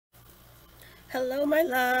Hello, my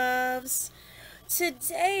loves.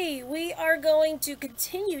 Today we are going to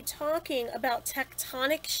continue talking about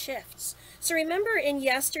tectonic shifts. So remember in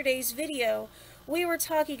yesterday's video, we were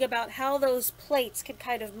talking about how those plates can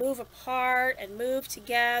kind of move apart and move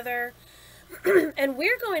together. And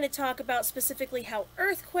we're going to talk about specifically how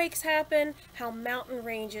earthquakes happen, how mountain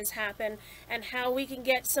ranges happen, and how we can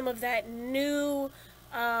get some of that new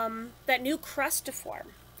crust to form.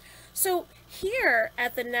 So here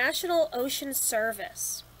at the National Ocean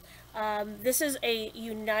Service, this is a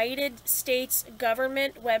United States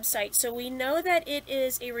government website, so we know that it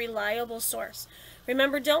is a reliable source.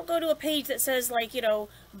 Remember, don't go to a page that says, like,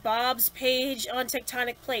 Bob's page on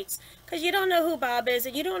tectonic plates, because you don't know who Bob is,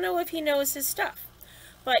 and you don't know if he knows his stuff.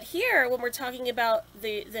 But here, when we're talking about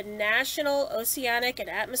the National Oceanic and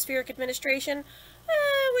Atmospheric Administration,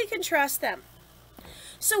 we can trust them.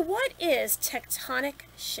 So what is tectonic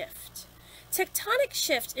shift? Tectonic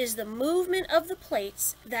shift is the movement of the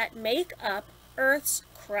plates that make up Earth's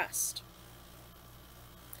crust.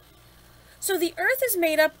 So the Earth is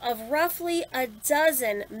made up of roughly a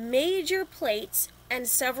dozen major plates and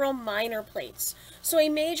several minor plates. So a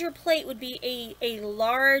major plate would be a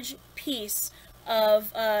large piece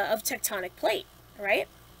of tectonic plate, right?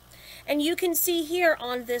 And you can see here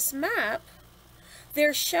on this map,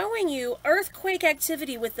 they're showing you earthquake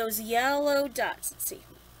activity with those yellow dots. Let's see.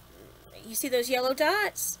 You see those yellow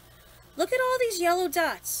dots? Look at all these yellow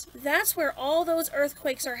dots. That's where all those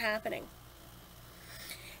earthquakes are happening.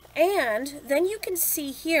 And then you can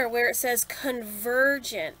see here where it says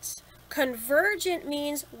convergent. Convergent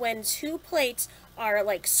means when two plates are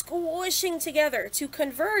like squishing together. To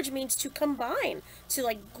converge means to combine, to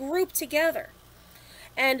like group together.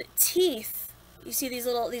 And teeth, you see these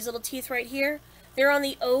little teeth right here? They're on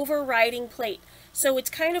the overriding plate. So it's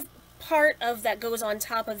kind of part of that goes on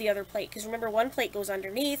top of the other plate. Because remember, one plate goes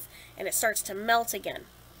underneath and it starts to melt again.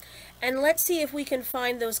 And let's see if we can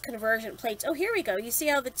find those convergent plates. Oh, here we go. You see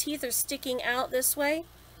how the teeth are sticking out this way?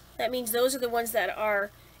 That means those are the ones that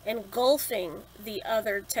are engulfing the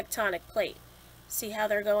other tectonic plate. See how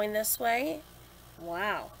they're going this way?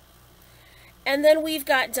 Wow. And then we've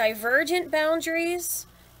got divergent boundaries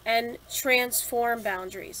and transform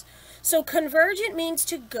boundaries. So convergent means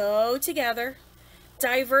to go together.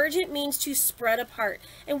 Divergent means to spread apart.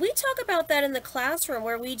 And we talk about that in the classroom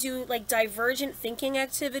where we do like divergent thinking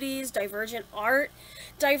activities, divergent art.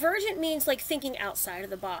 Divergent means like thinking outside of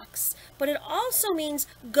the box, but it also means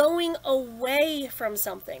going away from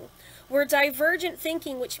something. We're divergent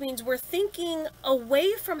thinking, which means we're thinking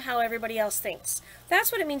away from how everybody else thinks.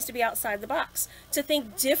 That's what it means to be outside the box, to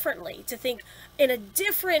think differently, to think in a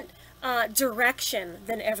different direction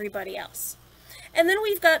than everybody else. And then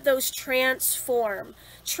we've got those transform.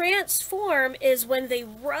 Transform is when they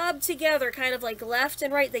rub together, kind of like left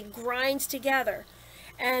and right, they grind together.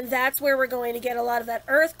 And that's where we're going to get a lot of that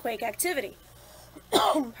earthquake activity.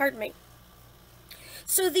 Pardon me.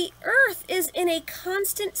 So the Earth is in a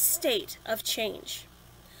constant state of change.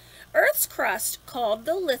 Earth's crust, called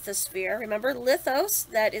the lithosphere, remember lithos,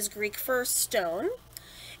 that is Greek for stone,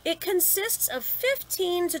 it consists of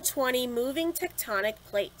 15 to 20 moving tectonic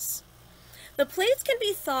plates. The plates can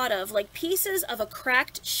be thought of like pieces of a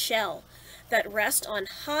cracked shell that rest on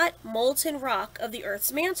hot, molten rock of the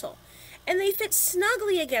Earth's mantle, and they fit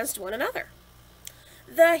snugly against one another.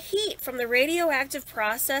 The heat from the radioactive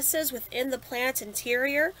processes within the planet's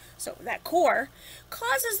interior, so that core,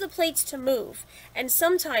 causes the plates to move, and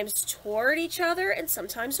sometimes toward each other and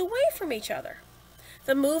sometimes away from each other.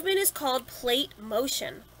 The movement is called plate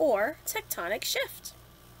motion, or tectonic shift.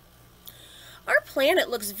 Our planet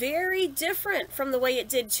looks very different from the way it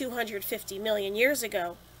did 250 million years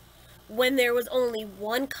ago, when there was only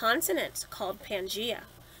one continent called Pangaea.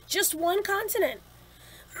 Just one continent.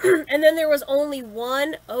 And then there was only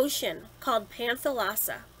one ocean called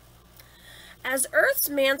Panthalassa. As Earth's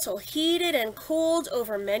mantle heated and cooled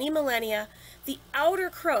over many millennia, the outer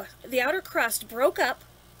crust broke up,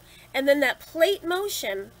 and then that plate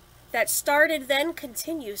motion that started then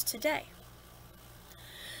continues today.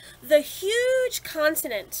 The huge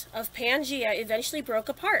continent of Pangaea eventually broke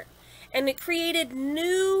apart, and it created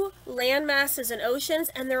new land masses and oceans,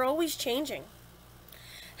 and they're always changing.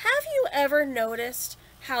 Have you ever noticed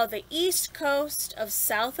how the east coast of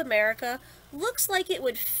South America looks like it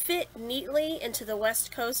would fit neatly into the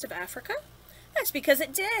west coast of Africa? That's because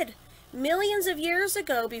it did. Millions of years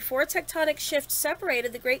ago, before tectonic shifts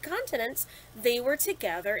separated the great continents, they were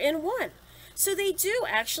together in one. So they do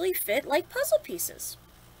actually fit like puzzle pieces.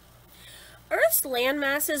 Earth's land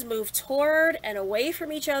masses move toward and away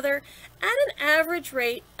from each other at an average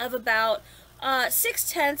rate of about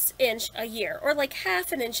 0.6 inch a year, or like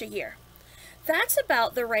half an inch a year. That's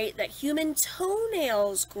about the rate that human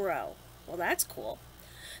toenails grow. Well, that's cool.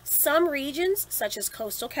 Some regions, such as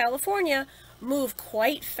coastal California, move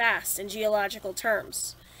quite fast in geological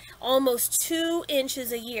terms, almost 2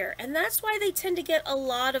 inches a year, and that's why they tend to get a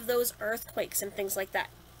lot of those earthquakes and things like that.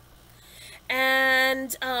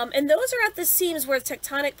 And those are at the seams where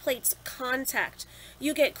tectonic plates contact.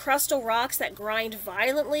 You get crustal rocks that grind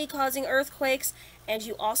violently, causing earthquakes, and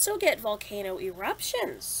you also get volcano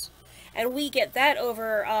eruptions. And we get that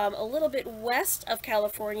over a little bit west of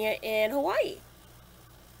California in Hawaii.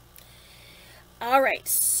 All right,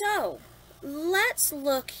 so let's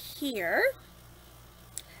look here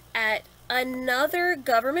at another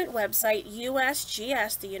government website,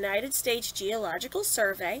 USGS, the United States Geological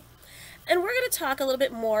Survey, and we're going to talk a little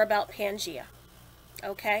bit more about Pangaea,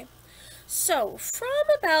 okay? So, from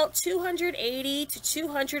about 280 to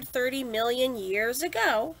 230 million years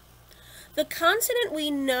ago, the continent we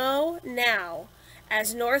know now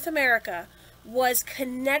as North America was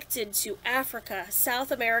connected to Africa,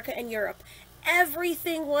 South America, and Europe.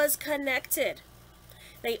 Everything was connected.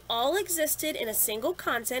 They all existed in a single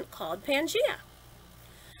continent called Pangaea.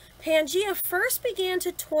 Pangaea first began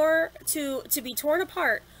to be torn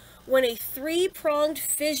apart when a three-pronged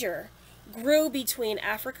fissure grew between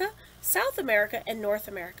Africa, South America, and North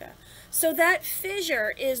America. So that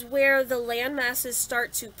fissure is where the land masses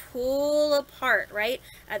start to pull apart, right,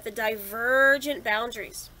 at the divergent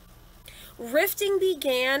boundaries. Rifting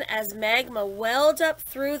began as magma welled up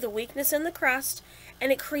through the weakness in the crust,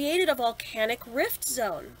 and it created a volcanic rift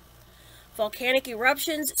zone. Volcanic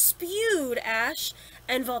eruptions spewed ash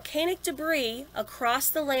and volcanic debris across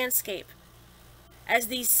the landscape as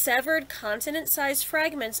these severed continent-sized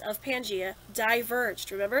fragments of Pangaea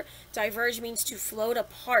diverged. Remember, diverge means to float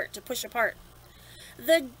apart, to push apart.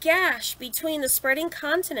 The gash between the spreading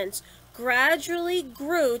continents gradually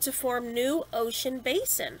grew to form new ocean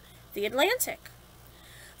basin, the Atlantic.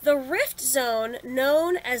 The rift zone,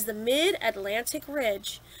 known as the Mid-Atlantic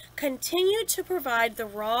Ridge, continued to provide the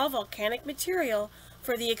raw volcanic material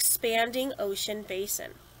for the expanding ocean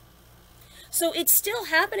basin. So it's still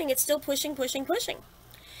happening, it's still pushing, pushing, pushing.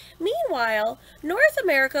 Meanwhile, North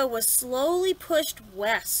America was slowly pushed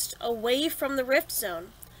west, away from the rift zone.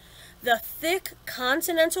 The thick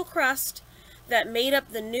continental crust that made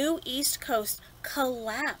up the new East Coast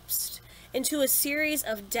collapsed into a series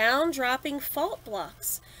of down-dropping fault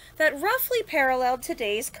blocks that roughly paralleled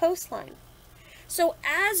today's coastline. So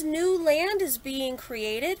as new land is being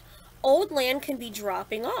created, old land can be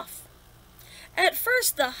dropping off. At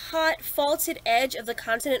first, the hot, faulted edge of the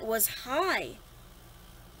continent was high.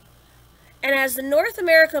 And as the North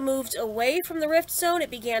America moved away from the rift zone, it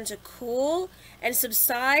began to cool and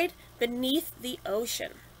subside beneath the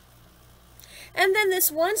ocean. And then this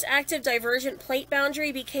once active divergent plate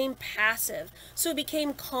boundary became passive, so it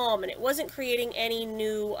became calm, and it wasn't creating any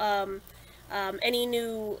new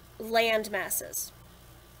land masses.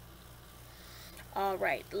 All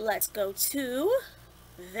right, let's go to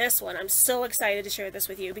this one. I'm so excited to share this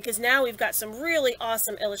with you because now we've got some really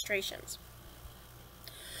awesome illustrations.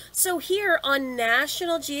 So here on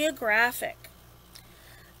National Geographic,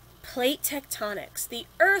 plate tectonics, the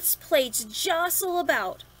Earth's plates jostle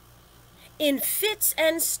about in fits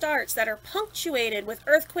and starts that are punctuated with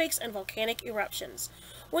earthquakes and volcanic eruptions.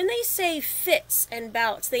 When they say fits and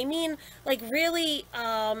bouts, they mean like really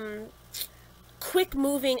quick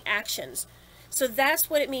moving actions. So that's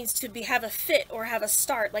what it means to have a fit or have a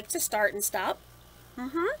start, like to start and stop.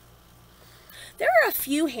 There are a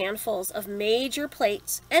few handfuls of major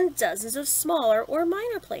plates and dozens of smaller or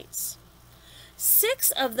minor plates.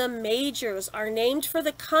 6 of the majors are named for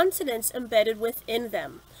the continents embedded within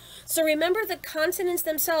them. So remember, the continents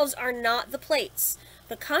themselves are not the plates.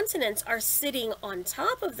 The continents are sitting on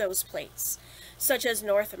top of those plates, such as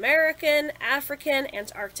North American, African,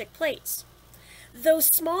 Antarctic plates. Though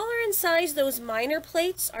smaller in size, those minor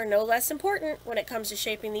plates are no less important when it comes to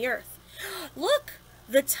shaping the Earth. Look,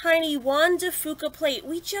 the tiny Juan de Fuca plate.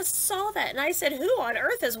 We just saw that, and I said, who on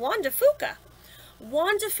earth is Juan de Fuca?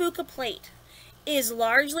 Juan de Fuca plate is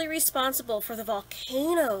largely responsible for the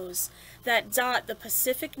volcanoes that dot the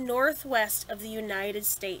Pacific Northwest of the United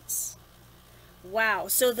States. Wow,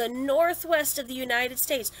 so the northwest of the United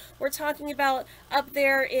States, we're talking about up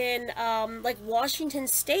there in like Washington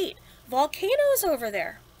State, volcanoes over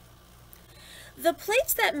there. The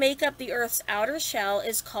plates that make up the Earth's outer shell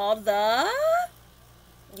is called the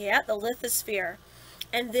lithosphere.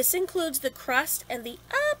 And this includes the crust and the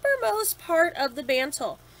uppermost part of the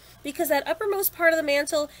mantle. Because that uppermost part of the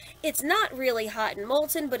mantle, it's not really hot and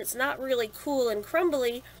molten, but it's not really cool and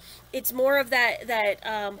crumbly. It's more of that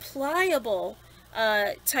pliable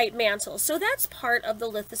type mantle. So that's part of the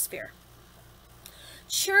lithosphere.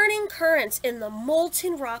 Churning currents in the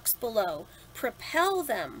molten rocks below propel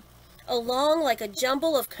them along like a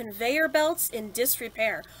jumble of conveyor belts in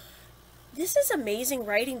disrepair. This is amazing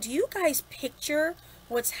writing. Do you guys picture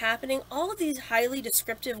what's happening? All of these highly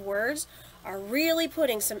descriptive words are really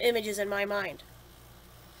putting some images in my mind.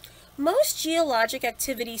 Most geologic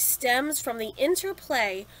activity stems from the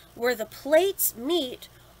interplay where the plates meet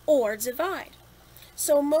or divide.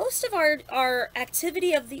 So most of our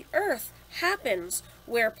activity of the Earth happens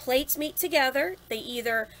where plates meet together. They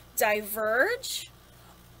either diverge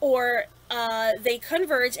or they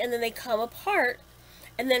converge and then they come apart.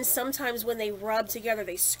 And then sometimes when they rub together,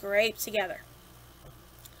 they scrape together.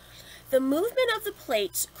 The movement of the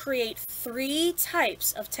plates create three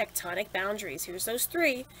types of tectonic boundaries. Here's those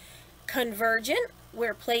three. Convergent,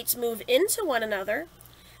 where plates move into one another.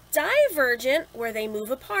 Divergent, where they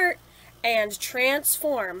move apart. And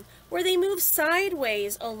transform, where they move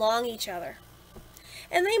sideways along each other.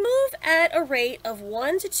 And they move at a rate of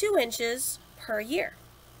 1 to 2 inches per year.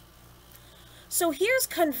 So here's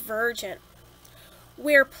convergent.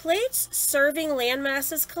 Where plates serving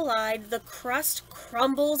landmasses collide, the crust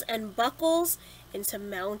crumbles and buckles into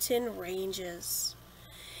mountain ranges.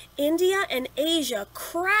 India and Asia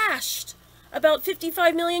crashed about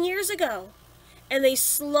 55 million years ago, and they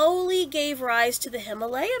slowly gave rise to the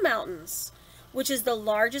Himalaya Mountains, which is the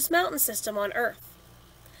largest mountain system on Earth.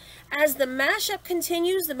 As the mashup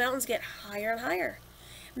continues, the mountains get higher and higher.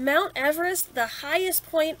 Mount Everest, the highest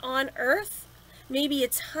point on Earth, may be a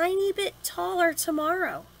tiny bit taller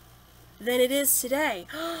tomorrow than it is today.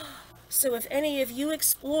 So if any of you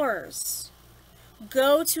explorers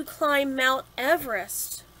go to climb Mount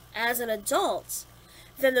Everest as an adult,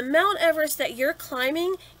 then the Mount Everest that you're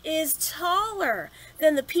climbing is taller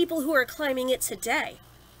than the people who are climbing it today.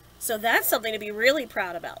 So that's something to be really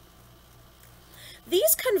proud about.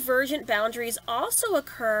 These convergent boundaries also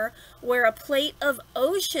occur where a plate of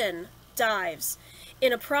ocean dives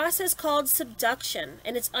in a process called subduction,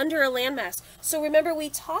 and it's under a landmass. So remember, we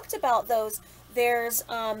talked about those. There's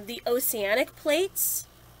the oceanic plates,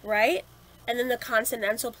 right? And then the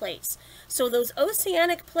continental plates. So those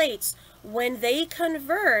oceanic plates, when they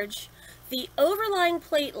converge, the overlying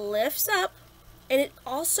plate lifts up, and it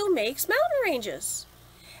also makes mountain ranges.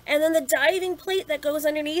 And then the diving plate that goes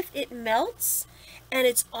underneath, it melts, and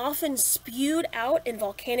it's often spewed out in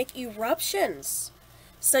volcanic eruptions,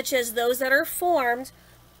 such as those that are formed,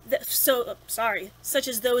 such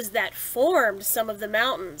as those that formed some of the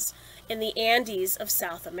mountains in the Andes of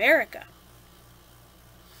South America.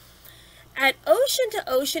 At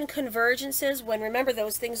ocean-to-ocean convergences, when, remember,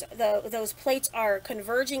 those plates are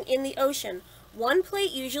converging in the ocean, one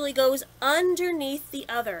plate usually goes underneath the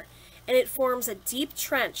other, and it forms a deep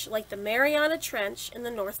trench, like the Mariana Trench in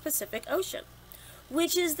the North Pacific Ocean,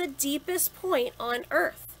 which is the deepest point on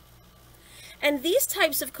Earth. And these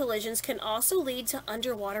types of collisions can also lead to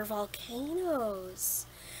underwater volcanoes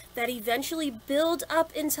that eventually build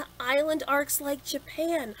up into island arcs like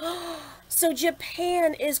Japan. So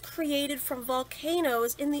Japan is created from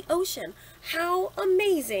volcanoes in the ocean. How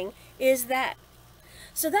amazing is that?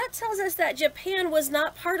 So that tells us that Japan was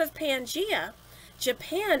not part of Pangea.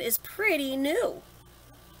 Japan is pretty new.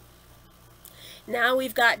 Now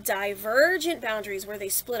we've got divergent boundaries where they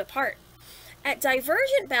split apart. At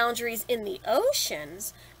divergent boundaries in the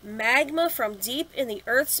oceans, magma from deep in the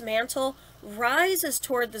Earth's mantle rises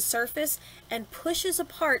toward the surface and pushes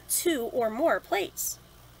apart two or more plates.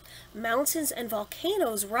 Mountains and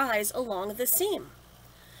volcanoes rise along the seam.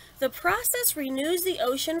 The process renews the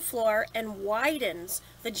ocean floor and widens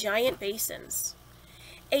the giant basins.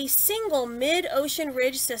 A single mid-ocean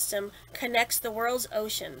ridge system connects the world's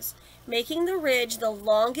oceans, making the ridge the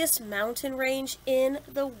longest mountain range in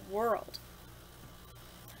the world.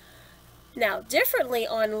 Now, differently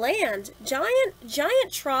on land,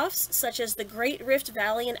 giant troughs, such as the Great Rift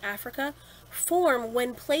Valley in Africa, form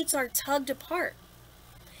when plates are tugged apart.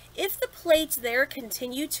 If the plates there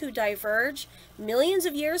continue to diverge, millions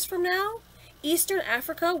of years from now, Eastern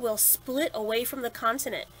Africa will split away from the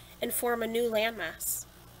continent and form a new landmass.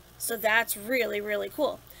 So that's really, really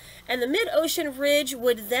cool. And the mid-ocean ridge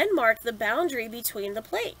would then mark the boundary between the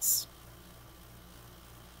plates.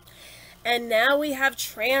 And now we have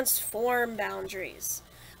transform boundaries.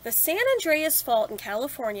 The San Andreas Fault in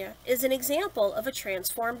California is an example of a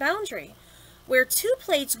transform boundary, where two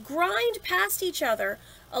plates grind past each other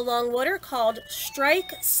along what are called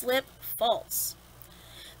strike-slip faults.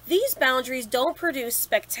 These boundaries don't produce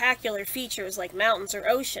spectacular features like mountains or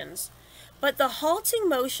oceans, but the halting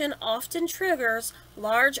motion often triggers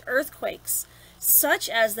large earthquakes, such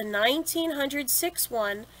as the 1906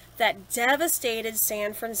 one that devastated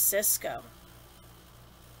San Francisco.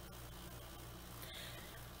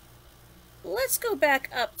 Let's go back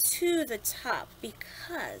up to the top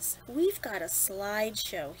because we've got a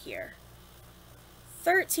slideshow here.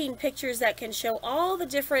 13 pictures that can show all the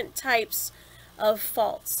different types of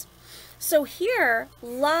faults. So here,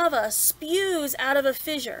 lava spews out of a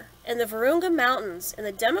fissure in the Virunga Mountains in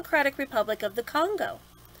the Democratic Republic of the Congo.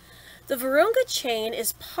 The Virunga chain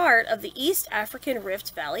is part of the East African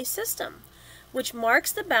Rift Valley system, which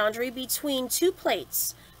marks the boundary between two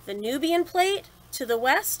plates, the Nubian Plate to the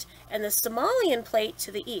west and the Somalian Plate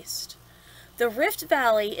to the east. The Rift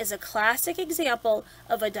Valley is a classic example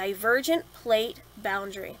of a divergent plate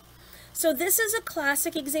boundary. So this is a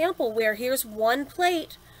classic example where here's one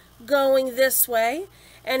plate going this way,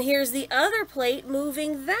 and here's the other plate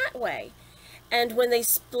moving that way. And when they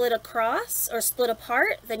split across, or split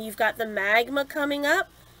apart, then you've got the magma coming up,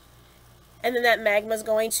 and then that magma is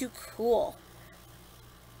going to cool.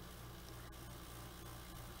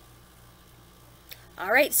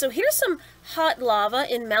 Alright, so here's some hot lava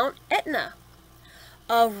in Mount Etna.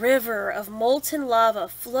 A river of molten lava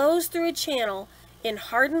flows through a channel in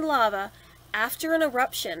hardened lava after an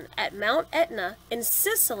eruption at Mount Etna in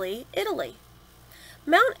Sicily, Italy.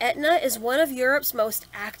 Mount Etna is one of Europe's most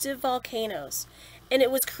active volcanoes, and it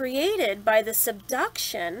was created by the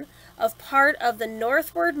subduction of part of the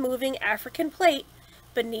northward moving African plate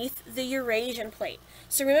beneath the Eurasian plate.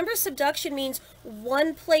 So remember, subduction means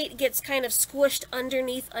one plate gets kind of squished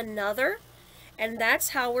underneath another, and that's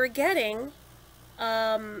how we're getting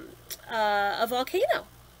a volcano.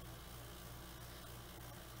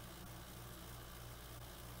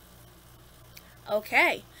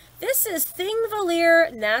 Okay, this is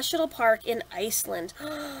Thingvellir National Park in Iceland.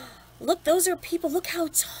 Look, those are people. Look how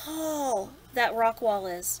tall that rock wall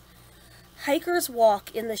is. Hikers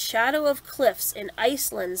walk in the shadow of cliffs in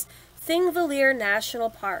Iceland's Thingvellir National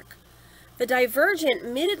Park. The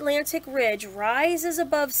divergent mid-Atlantic ridge rises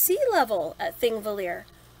above sea level at Thingvellir,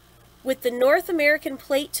 with the North American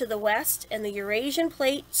plate to the west and the Eurasian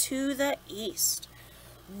plate to the east.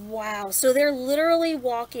 Wow, so they're literally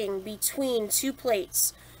walking between two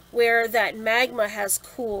plates where that magma has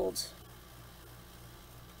cooled.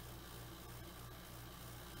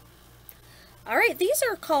 Alright, these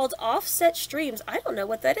are called offset streams. I don't know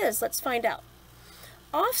what that is. Let's find out.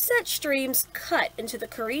 Offset streams cut into the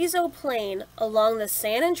Carrizo Plain along the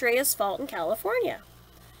San Andreas Fault in California.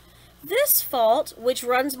 This fault, which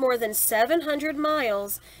runs more than 700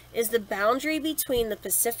 miles, is the boundary between the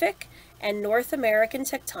Pacific and North American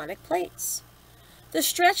tectonic plates. The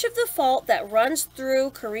stretch of the fault that runs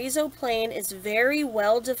through Carrizo Plain is very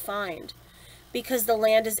well defined because the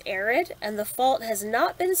land is arid and the fault has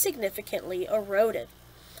not been significantly eroded.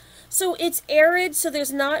 So it's arid, so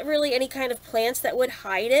there's not really any kind of plants that would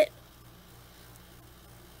hide it.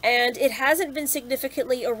 And it hasn't been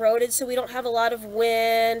significantly eroded, so we don't have a lot of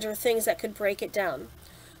wind or things that could break it down.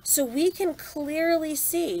 So we can clearly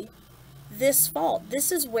see this fault.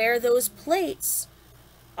 This is where those plates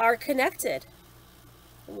are connected.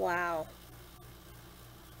 Wow.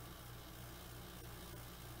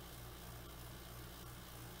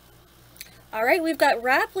 All right, we've got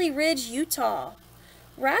Rapley Ridge, Utah.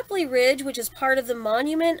 Rapley Ridge, which is part of the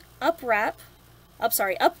Monument Upwarp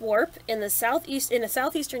in the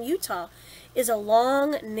southeastern Utah, is a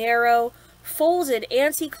long, narrow, folded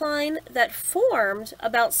anticline that formed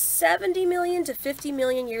about 70 million to 50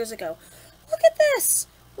 million years ago. Look at this!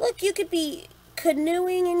 Look, you could be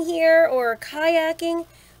canoeing in here or kayaking.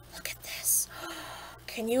 Look at this.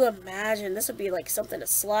 Can you imagine? This would be like something to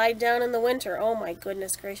slide down in the winter. Oh my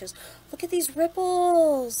goodness gracious. Look at these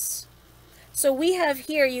ripples. So we have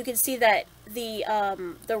here, you can see that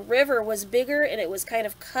the river was bigger and it was kind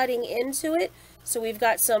of cutting into it. So we've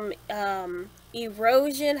got some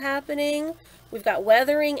erosion happening. We've got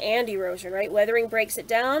weathering and erosion, right? Weathering breaks it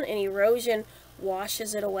down and erosion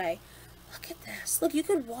washes it away. Look at this. Look, you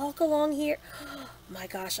could walk along here. Oh my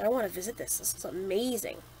gosh, I want to visit this. This is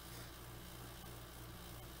amazing.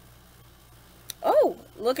 Oh,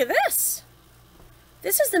 look at this.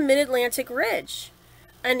 This is the Mid-Atlantic Ridge.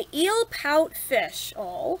 An eel pout fish,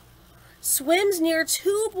 swims near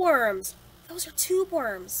tube worms. Those are tube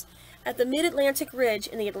worms at the Mid-Atlantic Ridge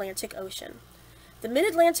in the Atlantic Ocean. The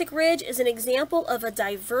Mid-Atlantic Ridge is an example of a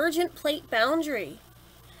divergent plate boundary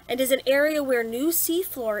and is an area where new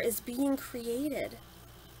seafloor is being created.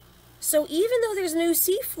 So even though there's new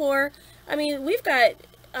seafloor, I mean, we've got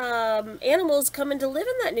animals coming to live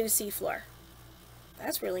in that new seafloor.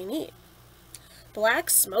 That's really neat. Black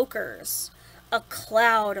smokers. A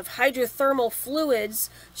cloud of hydrothermal fluids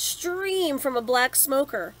stream from a black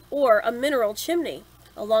smoker or a mineral chimney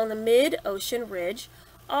along the mid-ocean ridge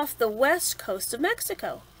off the west coast of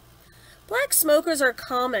Mexico. Black smokers are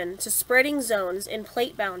common to spreading zones in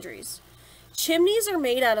plate boundaries. Chimneys are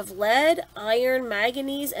made out of lead, iron,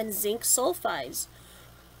 manganese, and zinc sulfides,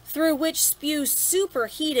 through which spew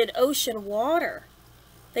superheated ocean water.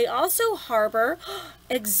 They also harbor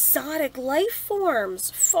exotic life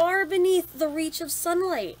forms far beneath the reach of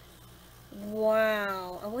sunlight.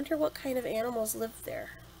 Wow, I wonder what kind of animals live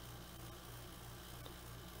there.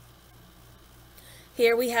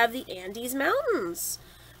 Here we have the Andes Mountains.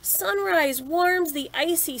 Sunrise warms the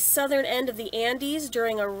icy southern end of the Andes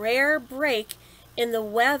during a rare break in the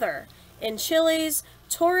weather in Chile's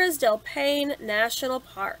Torres del Paine National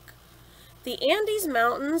Park. The Andes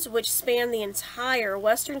Mountains, which span the entire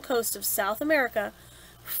western coast of South America,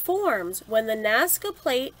 forms when the Nazca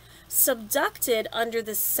Plate subducted under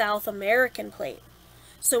the South American Plate.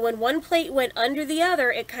 So when one plate went under the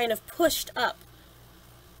other, it kind of pushed up.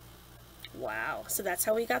 Wow, so that's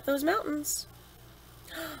how we got those mountains.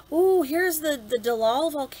 Ooh, here's the Dalal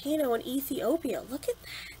volcano in Ethiopia. Look at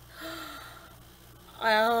that.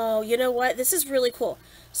 Oh, you know what? This is really cool.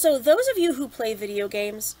 So those of you who play video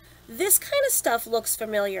games, this kind of stuff looks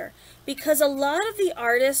familiar because a lot of the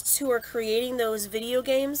artists who are creating those video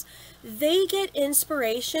games, they get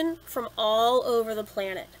inspiration from all over the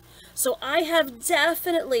planet. So I have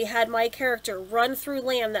definitely had my character run through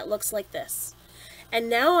land that looks like this. And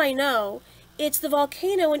now I know it's the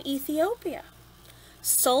volcano in Ethiopia.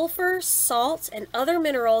 Sulfur, salt, and other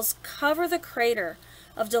minerals cover the crater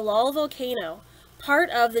of Dalal volcano, part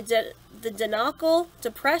of the Danakil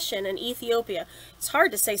Depression in Ethiopia. It's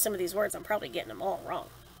hard to say some of these words. I'm probably getting them all wrong.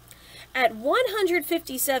 At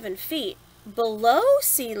 157 feet below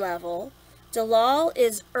sea level, Dalal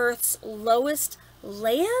is Earth's lowest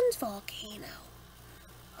land volcano.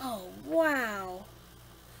 Oh, wow.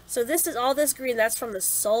 So this is all this green. That's from the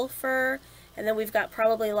sulfur. And then we've got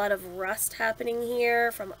probably a lot of rust happening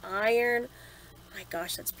here from iron. My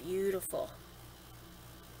gosh, that's beautiful.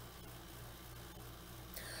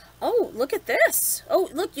 Oh, look at this. Oh,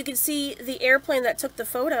 look, you can see the airplane that took the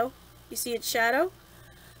photo. You see its shadow?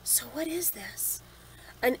 So what is this?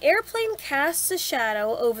 An airplane casts a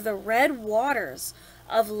shadow over the red waters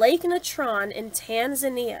of Lake Natron in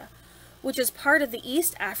Tanzania, which is part of the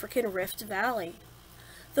East African Rift Valley.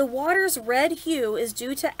 The water's red hue is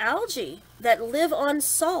due to algae that live on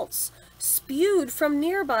salts spewed from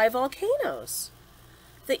nearby volcanoes.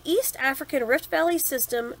 The East African Rift Valley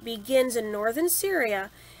system begins in northern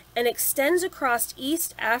Syria and extends across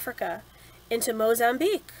East Africa into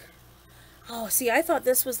Mozambique. Oh, see, I thought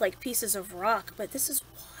this was like pieces of rock, but this is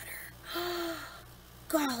water.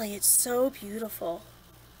 Golly, it's so beautiful.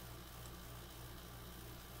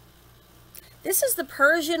 This is the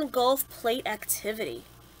Persian Gulf Plate activity.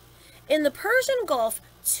 In the Persian Gulf,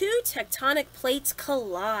 two tectonic plates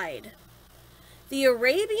collide. The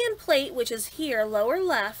Arabian Plate, which is here, lower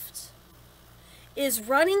left, is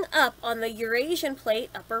running up on the Eurasian Plate,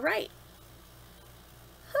 upper right.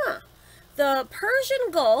 The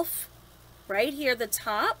Persian Gulf, right here, the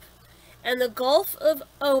top, and the Gulf of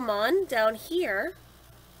Oman, down here,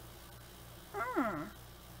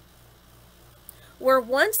 were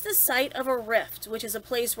once the site of a rift, which is a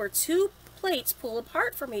place where two plates pull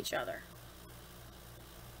apart from each other.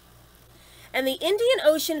 And the Indian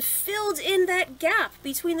Ocean filled in that gap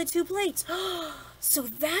between the two plates. So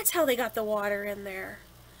that's how they got the water in there.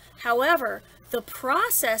 However, the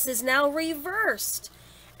process is now reversed.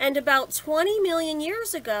 And about 20 million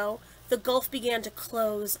years ago, the Gulf began to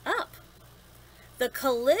close up. The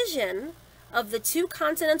collision of the two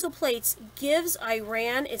continental plates gives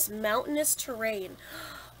Iran its mountainous terrain.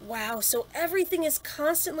 Wow, so everything is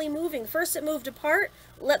constantly moving. First it moved apart,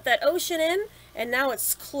 let that ocean in, and now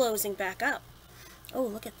it's closing back up. Oh,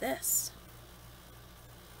 look at this.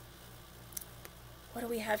 What do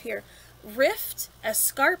we have here? Rift,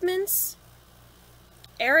 escarpments,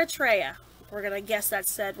 Eritrea. We're going to guess that's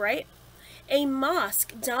said, right? A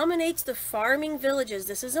mosque dominates the farming villages.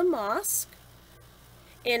 This is a mosque.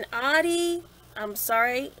 In Adi, I'm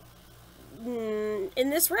sorry, in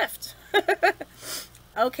this rift.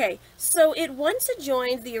 Okay, so it once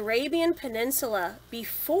adjoined the Arabian Peninsula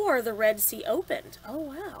before the Red Sea opened. Oh,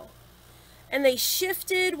 wow. And they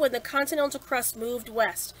shifted when the continental crust moved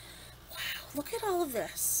west. Wow, look at all of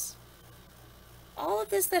this. All of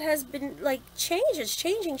this that has been, like, changes,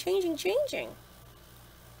 changing.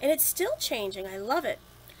 And it's still changing. I love it.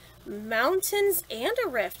 Mountains and a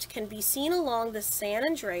rift can be seen along the San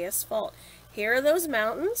Andreas Fault. Here are those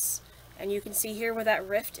mountains, and you can see here where that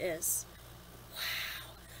rift is.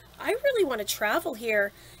 I really want to travel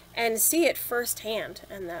here and see it firsthand,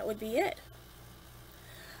 and that would be it.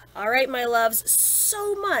 All right, my loves,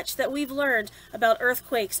 so much that we've learned about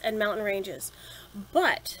earthquakes and mountain ranges.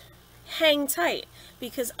 But hang tight,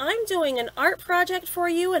 because I'm doing an art project for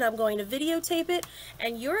you, and I'm going to videotape it,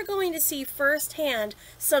 and you're going to see firsthand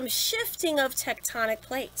some shifting of tectonic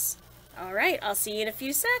plates. All right, I'll see you in a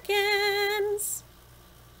few seconds.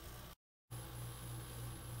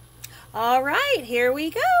 All right, here we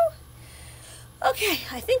go. Okay,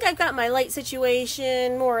 I think I've got my light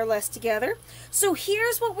situation more or less together. So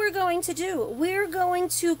here's what we're going to do. We're going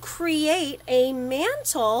to create a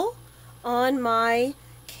mantle on my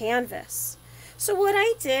canvas. So what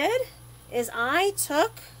I did is I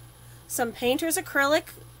took some painter's acrylic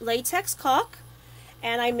latex caulk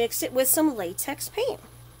and I mixed it with some latex paint.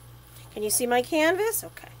 Can you see my canvas?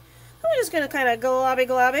 Okay. I'm just going to kind of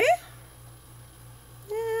globby.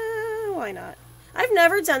 Yeah, why not? I've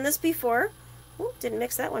never done this before. Ooh, didn't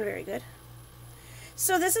mix that one very good.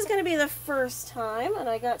 So this is going to be the first time, and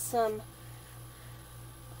I got some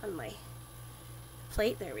on my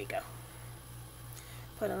plate. There we go.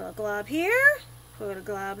 Put a glob here, put a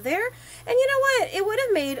glob there. And you know what? It would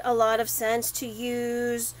have made a lot of sense to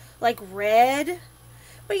use like red.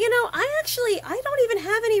 But you know, I don't even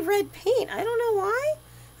have any red paint. I don't know why.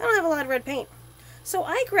 I don't have a lot of red paint. So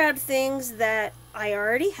I grabbed things that I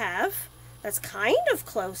already have. That's kind of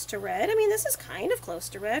close to red. I mean, this is kind of close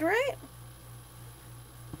to red, right?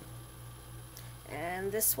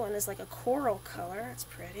 And this one is like a coral color. It's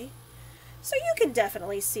pretty. So you can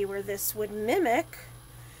definitely see where this would mimic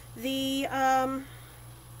the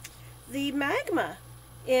magma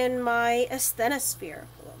in my asthenosphere.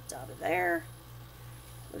 A little dab of there.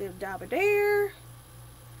 A little dab of there.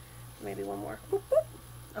 Maybe one more. Boop, boop.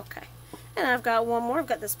 Okay. And I've got one more. I've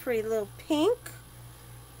got this pretty little pink.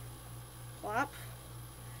 Plop.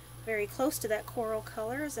 Very close to that coral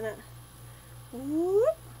color, isn't it?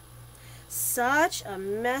 Whoop. Such a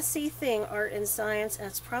messy thing, art and science.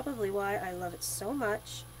 That's probably why I love it so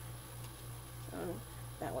much.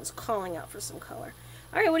 That one's calling out for some color.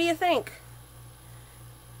 Alright, what do you think?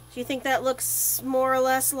 Do you think that looks more or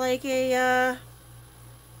less like a,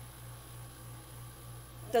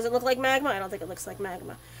 does it look like magma? I don't think it looks like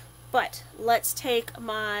magma. But let's take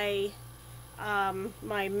my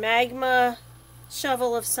my magma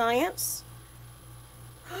shovel of science.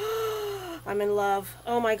 I'm in love.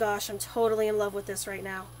 Oh my gosh, I'm totally in love with this right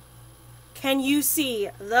now. Can you see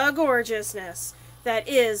the gorgeousness that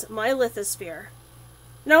is my lithosphere?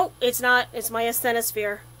 No, it's not. It's my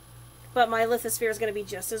asthenosphere. But my lithosphere is going to be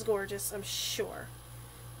just as gorgeous, I'm sure.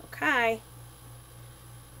 Okay.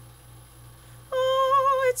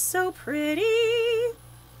 Oh, it's so pretty.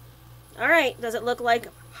 Alright, does it look like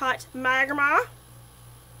hot magma?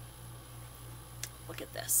 Look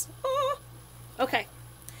at this. Oh. Okay,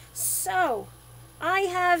 so I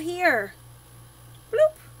have here,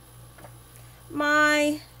 bloop,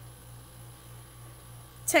 my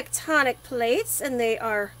tectonic plates, and they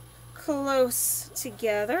are close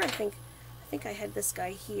together. I think I had this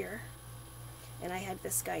guy here, and I had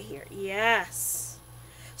this guy here. Yes.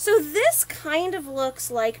 So this kind of looks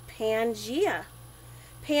like Pangea.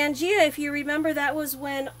 Pangea, if you remember, that was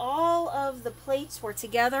when all of the plates were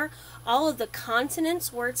together, all of the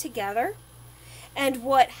continents were together. And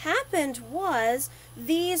what happened was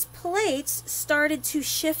these plates started to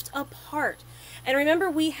shift apart. And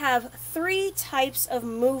remember, we have three types of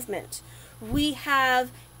movement. We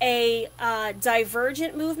have a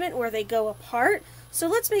divergent movement where they go apart. So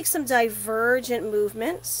let's make some divergent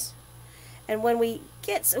movements. And when we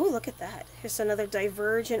get, oh, look at that. Here's another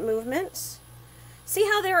divergent movement. See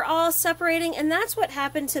how they're all separating? And that's what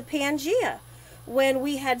happened to Pangea when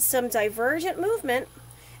we had some divergent movement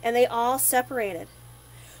and they all separated.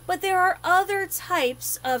 But there are other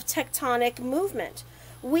types of tectonic movement.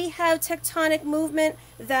 We have tectonic movement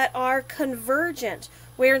that are convergent,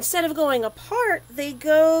 where instead of going apart, they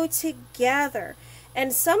go together.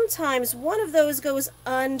 And sometimes one of those goes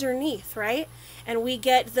underneath, right? And we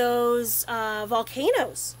get those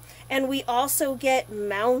volcanoes. And we also get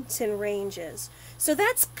mountain ranges. So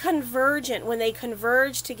that's convergent, when they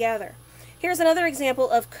converge together. Here's another example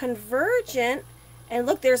of convergent, and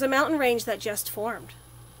look, there's a mountain range that just formed.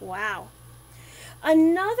 Wow.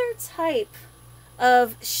 Another type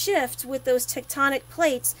of shift with those tectonic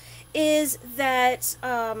plates is that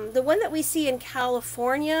the one that we see in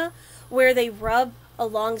California, where they rub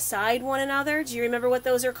alongside one another. Do you remember what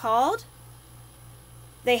those are called?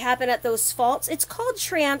 They happen at those faults. It's called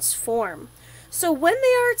transform. So when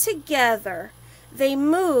they are together, they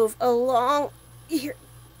move along. Can you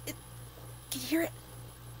hear it?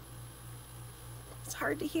 Sorry.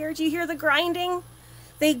 hard to hear. Do you hear the grinding?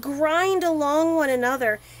 They grind along one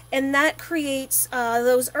another, and that creates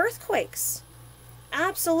those earthquakes.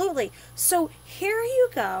 Absolutely. So here you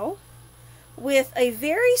go with a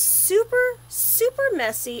very super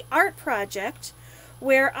messy art project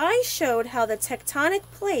where I showed how the tectonic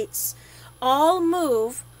plates all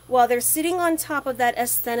move while they're sitting on top of that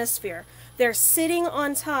asthenosphere. They're sitting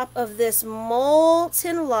on top of this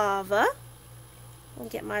molten lava. I'll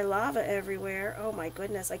get my lava everywhere. Oh my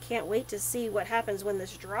goodness, I can't wait to see what happens when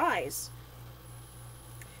this dries.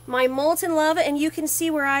 My molten lava, and you can see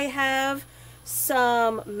where I have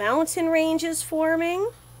some mountain ranges forming.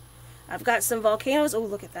 I've got some volcanoes. Oh,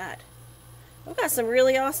 look at that. I've got some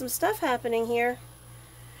really awesome stuff happening here.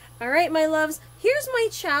 All right, my loves, here's my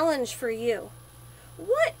challenge for you.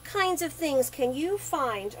 What kinds of things can you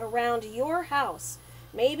find around your house?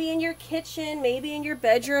 Maybe in your kitchen, maybe in your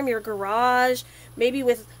bedroom, your garage, maybe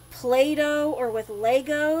with Play-Doh or with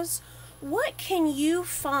Legos. What can you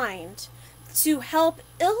find to help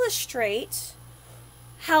illustrate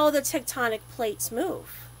how the tectonic plates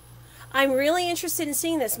move? I'm really interested in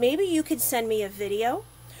seeing this. Maybe you could send me a video,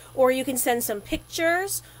 or you can send some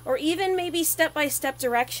pictures, or even maybe step-by-step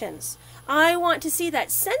directions. I want to see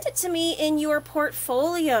that. Send it to me in your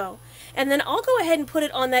portfolio, and then I'll go ahead and put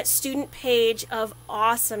it on that student page of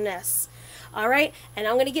awesomeness. All right, and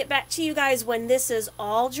I'm going to get back to you guys when this is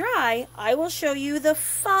all dry. I will show you the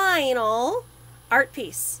final art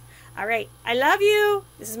piece. All right, I love you.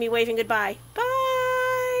 This is me waving goodbye. Bye.